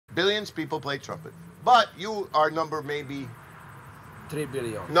Billions people play trumpet. But you are number maybe... 3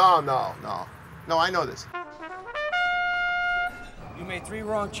 billion. No, I know this. You made 3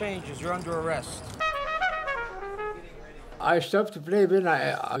 wrong changes. You're under arrest. I stopped to play when I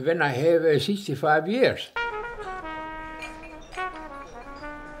have 65 years.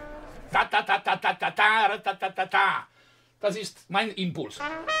 Ta ta ta ta ta ta ta ta ta ta ta. Das ist mein Impuls.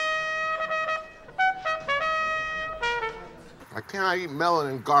 I cannot eat melon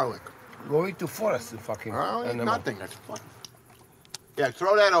and garlic. Go into forest, fucking I don't eat animal. nothing. That's fun. Yeah,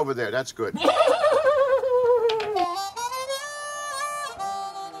 throw that over there. That's good.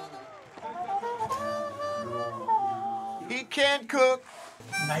 He can't cook.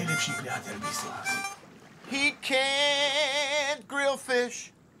 Najlepší priateľ by si asi. He can't grill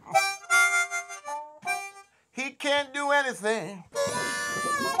fish. He can't do anything.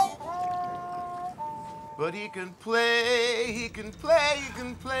 But he can play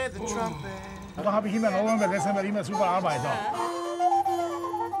the trumpet. Da habe ich immer November, Dezember immer super Arbeit.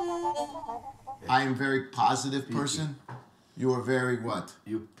 I am a very positive person. You are very what?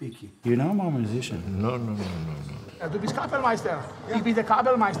 You picky. You know I'm a musician. No. Du bist Kapellmeister. Ich bin der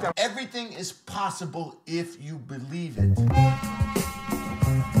Kabelmeister. Everything is possible if you believe it.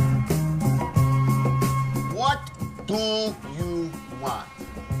 What do you want?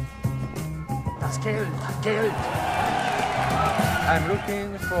 Das Geld. I'm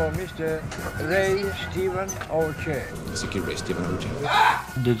looking for Mr. Ray Stephen Oche. Sikki Ray Stephen Oche.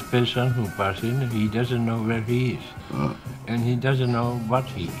 This person who passes in, he doesn't know where he is. And he doesn't know what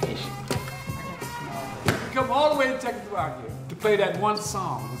he is. Come all the way to Texas out here to play that one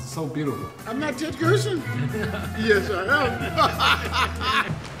song. It's so beautiful. I'm not Ted Gerson. Yes, I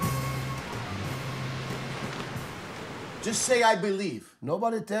am. Just say I believe.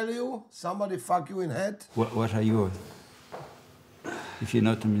 Nobody tell you? Somebody fuck you in head? What are you if you're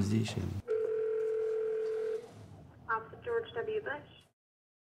not a musician? Officer George W. Bush.